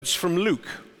from Luke.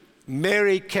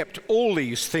 Mary kept all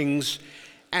these things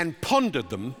and pondered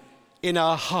them in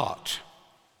her heart.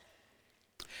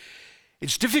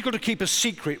 It's difficult to keep a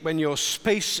secret when your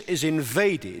space is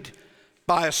invaded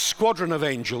by a squadron of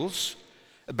angels,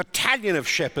 a battalion of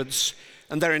shepherds,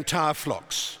 and their entire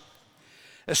flocks.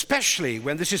 Especially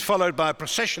when this is followed by a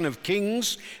procession of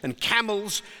kings and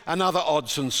camels and other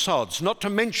odds and sods, not to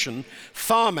mention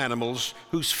farm animals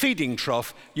whose feeding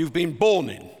trough you've been born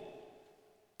in.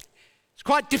 It's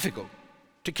quite difficult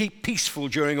to keep peaceful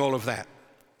during all of that.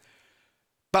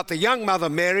 But the young mother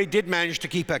Mary did manage to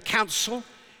keep her counsel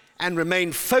and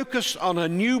remain focused on her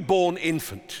newborn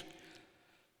infant.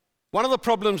 One of the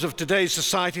problems of today's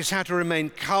society is how to remain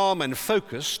calm and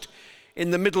focused in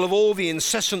the middle of all the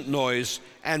incessant noise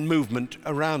and movement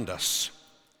around us.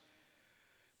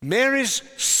 Mary's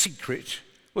secret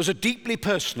was a deeply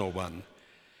personal one.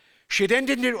 She had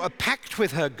entered into a pact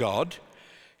with her God.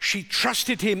 She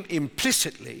trusted him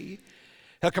implicitly.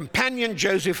 Her companion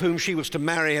Joseph, whom she was to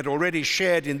marry, had already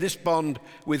shared in this bond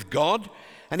with God,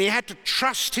 and he had to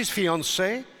trust his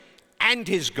fiancée and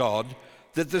his God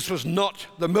that this was not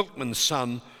the milkman's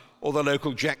son or the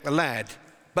local Jack the Lad,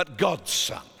 but God's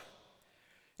son.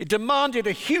 It demanded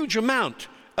a huge amount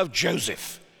of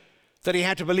Joseph that he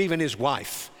had to believe in his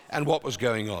wife and what was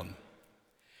going on.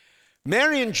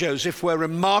 Mary and Joseph were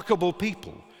remarkable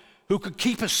people who could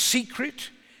keep a secret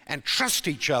and trust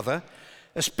each other,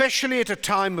 especially at a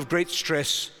time of great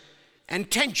stress and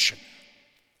tension.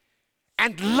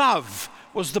 And love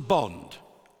was the bond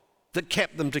that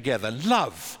kept them together.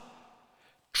 Love,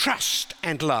 trust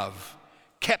and love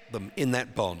kept them in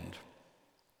that bond.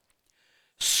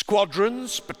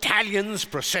 Squadrons, battalions,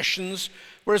 processions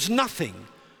were as nothing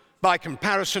by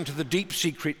comparison to the deep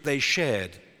secret they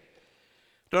shared.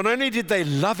 Not only did they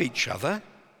love each other,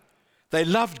 they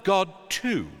loved God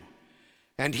too.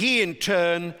 And he in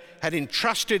turn had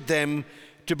entrusted them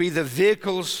to be the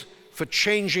vehicles for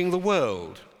changing the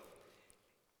world.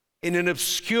 In an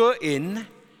obscure inn,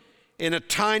 in a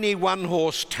tiny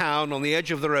one-horse town on the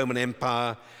edge of the Roman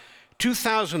Empire,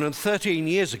 2013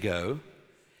 years ago,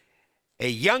 a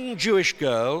young Jewish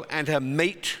girl and her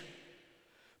mate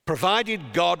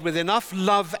provided God with enough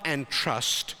love and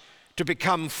trust to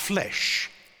become flesh,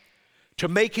 to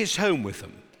make his home with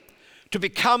them, to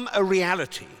become a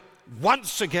reality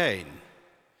once again,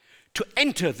 to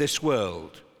enter this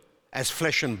world as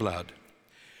flesh and blood.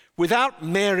 Without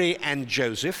Mary and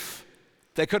Joseph,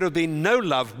 there could have been no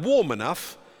love warm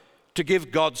enough to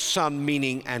give God's Son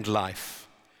meaning and life.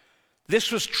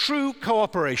 This was true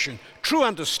cooperation, true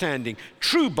understanding,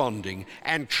 true bonding,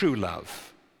 and true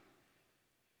love.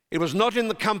 It was not in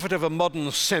the comfort of a modern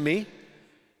semi,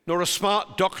 nor a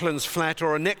smart Docklands flat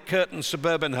or a net-curtained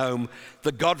suburban home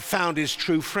that God found his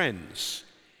true friends.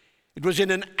 It was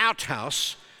in an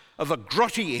outhouse of a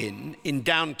grotty inn in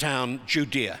downtown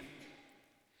Judea.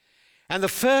 And the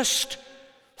first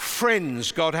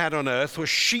friends God had on earth were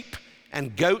sheep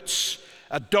and goats,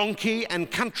 a donkey and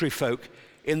country folk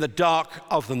in the dark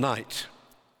of the night.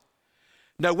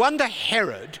 No wonder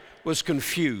Herod was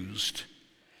confused.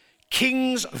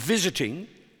 Kings visiting,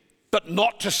 but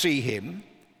not to see him.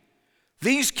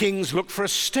 These kings looked for a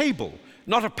stable,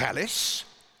 not a palace.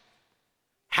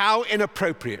 How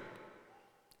inappropriate.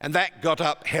 And that got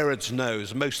up Herod's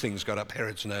nose. Most things got up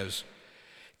Herod's nose.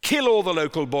 Kill all the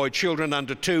local boy children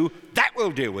under 2. That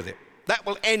will deal with it. That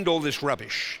will end all this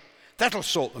rubbish. That'll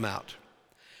sort them out.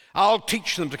 I'll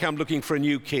teach them to come looking for a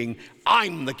new king.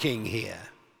 I'm the king here.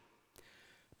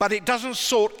 But it doesn't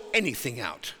sort anything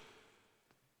out.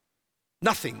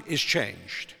 Nothing is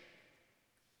changed.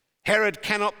 Herod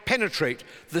cannot penetrate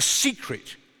the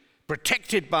secret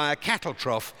protected by a cattle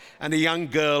trough and a young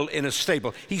girl in a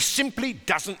stable. He simply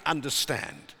doesn't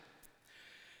understand.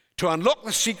 To unlock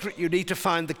the secret, you need to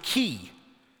find the key,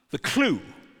 the clue.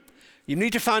 You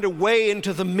need to find a way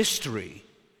into the mystery.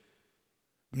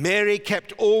 Mary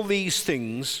kept all these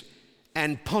things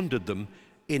and pondered them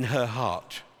in her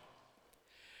heart.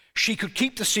 She could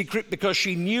keep the secret because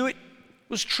she knew it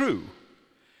was true.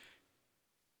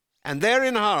 And there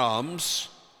in her arms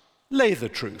lay the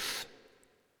truth,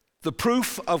 the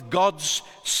proof of God's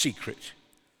secret,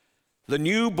 the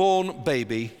newborn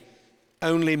baby,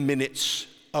 only minutes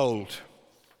old.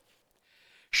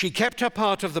 She kept her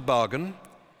part of the bargain.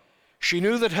 She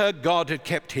knew that her God had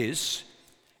kept his,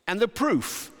 and the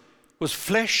proof was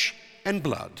flesh and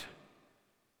blood,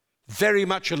 very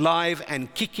much alive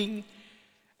and kicking,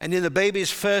 and in the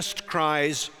baby's first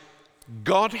cries,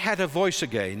 God had a voice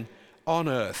again on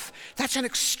earth. That's an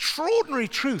extraordinary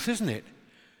truth, isn't it?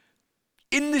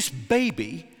 In this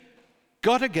baby,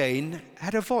 God again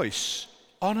had a voice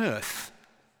on earth.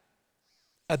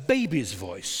 a baby's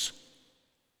voice.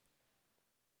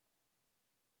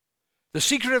 The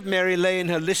secret of Mary lay in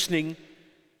her listening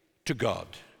to God.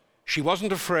 She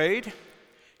wasn't afraid.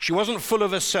 She wasn't full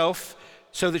of herself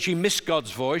so that she missed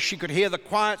God's voice. She could hear the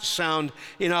quiet sound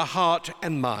in her heart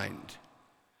and mind.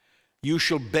 You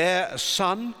shall bear a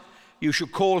son. You shall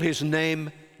call his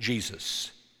name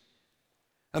Jesus.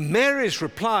 And Mary's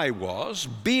reply was,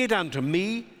 be it unto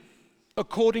me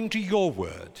according to your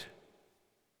word.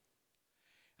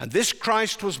 And this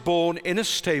Christ was born in a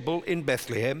stable in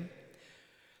Bethlehem.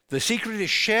 The secret is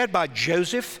shared by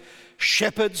Joseph,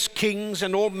 shepherds, kings,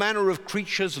 and all manner of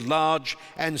creatures, large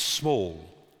and small.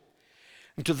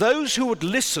 And to those who would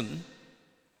listen,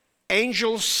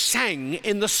 angels sang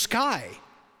in the sky,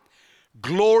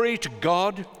 glory to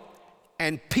God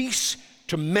and peace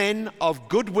to men of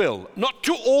good will. Not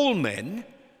to all men,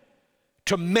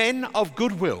 to men of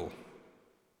good will.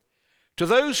 To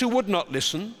those who would not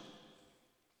listen,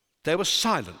 there was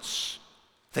silence.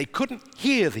 They couldn't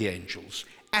hear the angels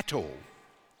at all.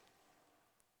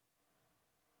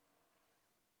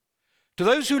 To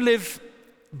those who live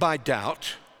by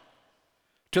doubt,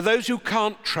 to those who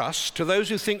can't trust, to those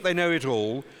who think they know it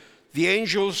all, the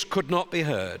angels could not be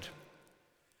heard.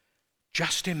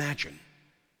 Just imagine,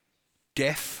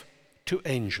 deaf to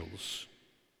angels.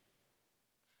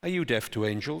 Are you deaf to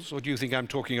angels, or do you think I'm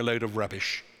talking a load of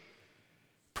rubbish?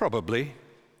 Probably.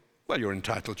 Well, you're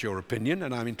entitled to your opinion,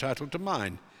 and I'm entitled to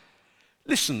mine.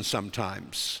 Listen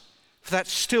sometimes for that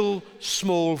still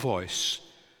small voice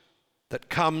that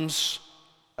comes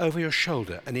over your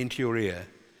shoulder and into your ear.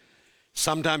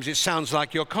 Sometimes it sounds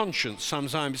like your conscience.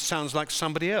 Sometimes it sounds like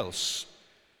somebody else.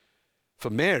 For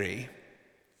Mary,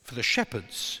 for the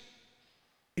shepherds,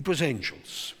 it was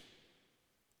angels.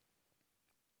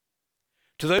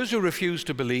 To those who refuse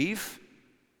to believe,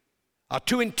 are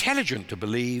too intelligent to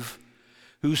believe,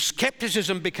 whose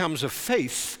skepticism becomes a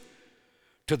faith,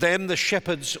 to them the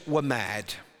shepherds were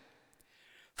mad.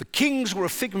 The kings were a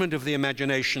figment of the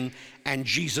imagination, and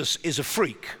Jesus is a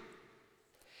freak.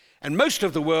 And most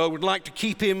of the world would like to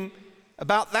keep him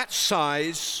about that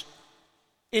size,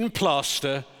 in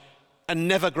plaster, and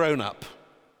never grown up,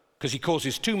 because he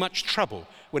causes too much trouble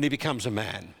when he becomes a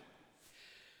man.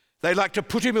 They like to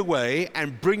put him away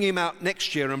and bring him out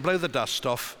next year and blow the dust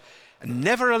off and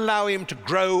never allow him to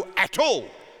grow at all.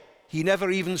 He never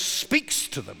even speaks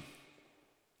to them.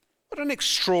 What an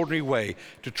extraordinary way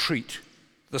to treat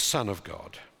the Son of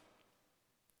God.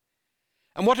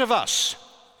 And what of us?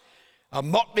 A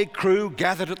motley crew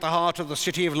gathered at the heart of the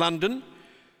city of London.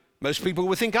 Most people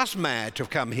would think us mad to have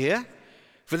come here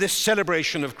for this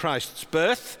celebration of Christ's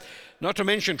birth, not to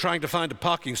mention trying to find a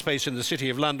parking space in the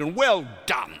city of London. Well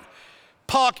done.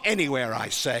 Park anywhere, I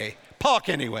say. Park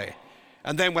anywhere.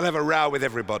 And then we'll have a row with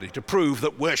everybody to prove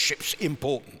that worship's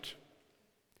important.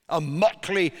 A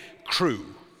motley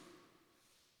crew.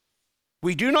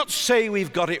 We do not say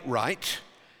we've got it right.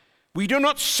 We do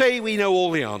not say we know all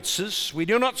the answers. We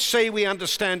do not say we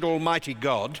understand Almighty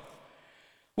God.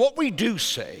 What we do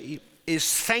say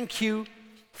is thank you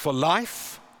for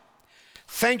life.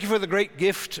 Thank you for the great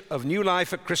gift of new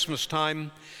life at Christmas time.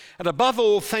 And above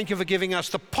all, thank you for giving us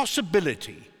the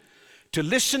possibility to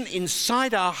listen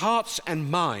inside our hearts and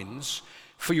minds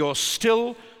for your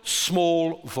still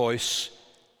small voice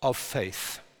of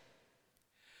faith.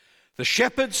 The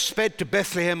shepherds sped to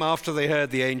Bethlehem after they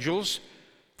heard the angels.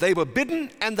 They were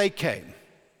bidden and they came.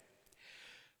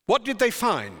 What did they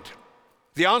find?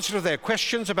 The answer to their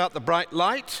questions about the bright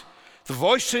light, the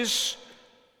voices,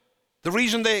 the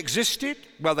reason they existed?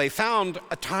 Well, they found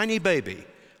a tiny baby,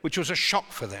 which was a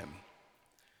shock for them.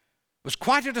 It was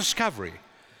quite a discovery.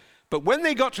 But when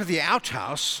they got to the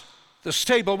outhouse, the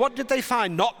stable, what did they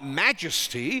find? Not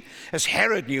majesty, as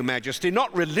Herod knew majesty,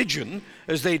 not religion,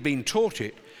 as they'd been taught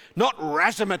it, not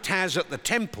razzmatazz at the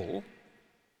temple,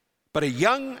 but a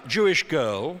young Jewish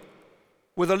girl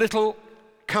with a little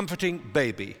comforting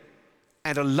baby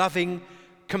and a loving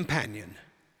companion.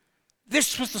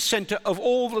 This was the center of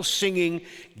all the singing,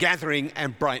 gathering,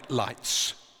 and bright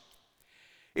lights.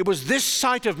 It was this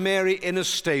sight of Mary in a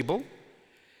stable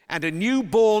and a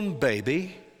newborn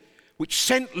baby which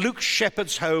sent Luke's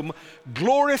shepherds home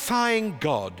glorifying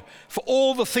God for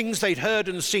all the things they'd heard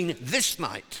and seen this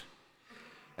night.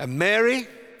 And Mary,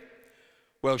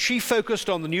 well, she focused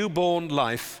on the newborn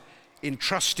life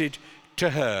entrusted to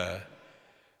her.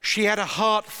 She had a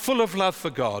heart full of love for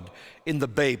God in the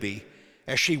baby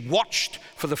as she watched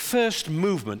for the first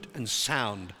movement and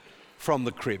sound from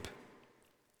the crib.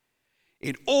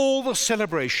 In all the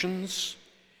celebrations,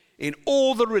 in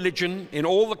all the religion, in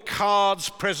all the cards,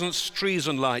 presents, trees,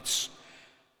 and lights,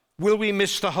 will we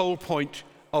miss the whole point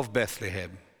of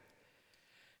Bethlehem?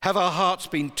 Have our hearts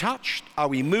been touched? Are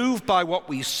we moved by what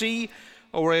we see?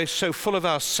 Or are we so full of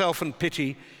ourself and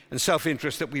pity and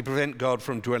self-interest that we prevent God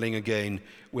from dwelling again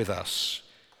with us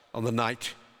on the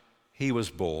night he was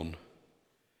born?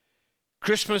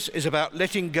 Christmas is about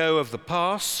letting go of the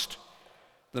past,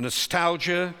 the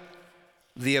nostalgia,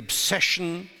 the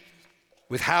obsession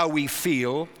with how we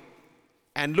feel,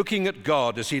 and looking at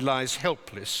God as he lies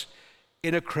helpless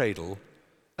in a cradle,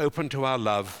 open to our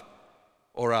love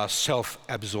or our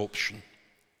self-absorption.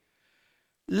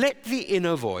 Let the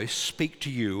inner voice speak to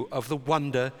you of the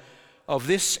wonder of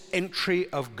this entry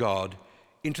of God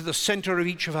into the center of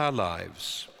each of our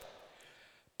lives.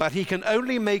 But he can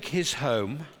only make his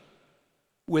home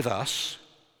with us,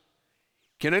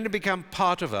 can only become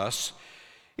part of us,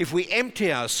 if we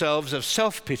empty ourselves of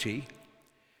self-pity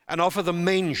and offer the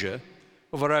manger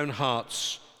of our own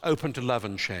hearts open to love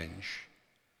and change.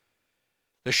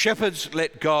 The shepherds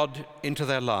let God into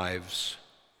their lives.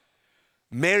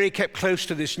 Mary kept close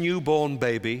to this newborn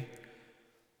baby.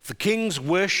 The kings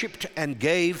worshipped and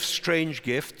gave strange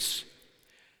gifts.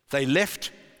 They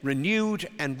left renewed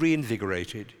and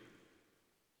reinvigorated.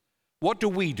 What do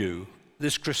we do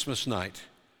this Christmas night?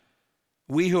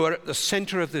 We who are at the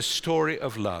center of this story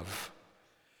of love.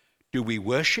 Do we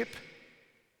worship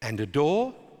and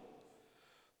adore?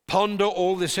 Ponder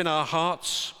all this in our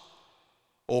hearts?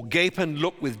 Or gape and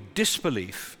look with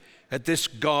disbelief at this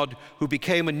God who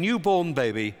became a newborn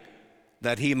baby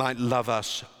that he might love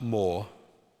us more?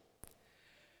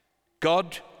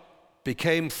 God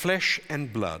became flesh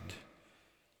and blood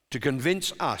to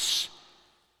convince us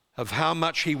of how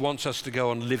much he wants us to go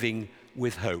on living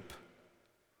with hope.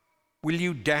 Will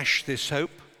you dash this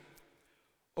hope,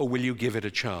 or will you give it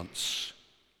a chance?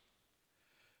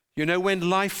 You know, when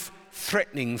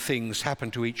life-threatening things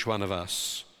happen to each one of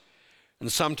us,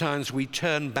 and sometimes we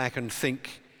turn back and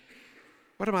think,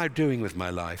 what am I doing with my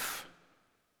life?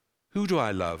 Who do I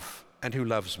love, and who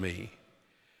loves me?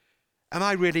 Am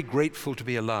I really grateful to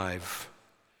be alive?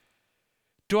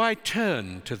 Do I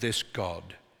turn to this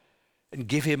God and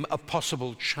give him a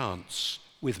possible chance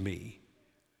with me?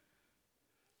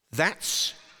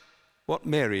 That's what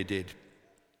Mary did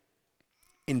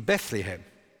in Bethlehem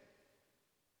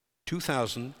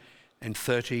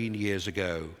 2013 years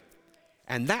ago.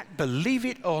 And that, believe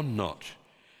it or not,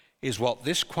 is what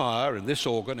this choir and this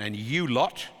organ and you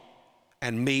lot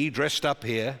and me dressed up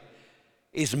here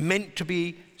is meant to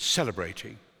be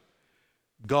celebrating.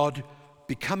 God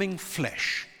becoming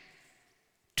flesh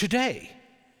today,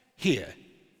 here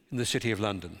in the City of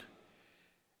London.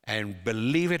 And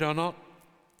believe it or not,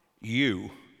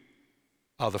 you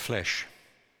are the flesh,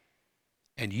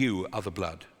 and you are the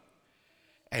blood,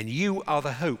 and you are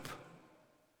the hope.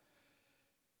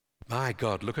 My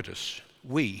God, look at us.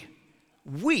 We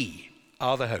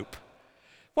are the hope.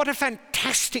 What a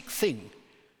fantastic thing.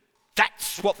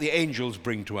 That's what the angels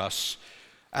bring to us.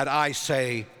 And I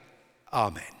say,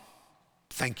 Amen.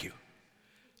 Thank you.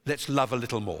 Let's love a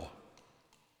little more.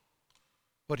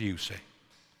 What do you say?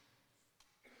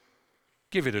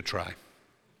 Give it a try.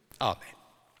 Amen.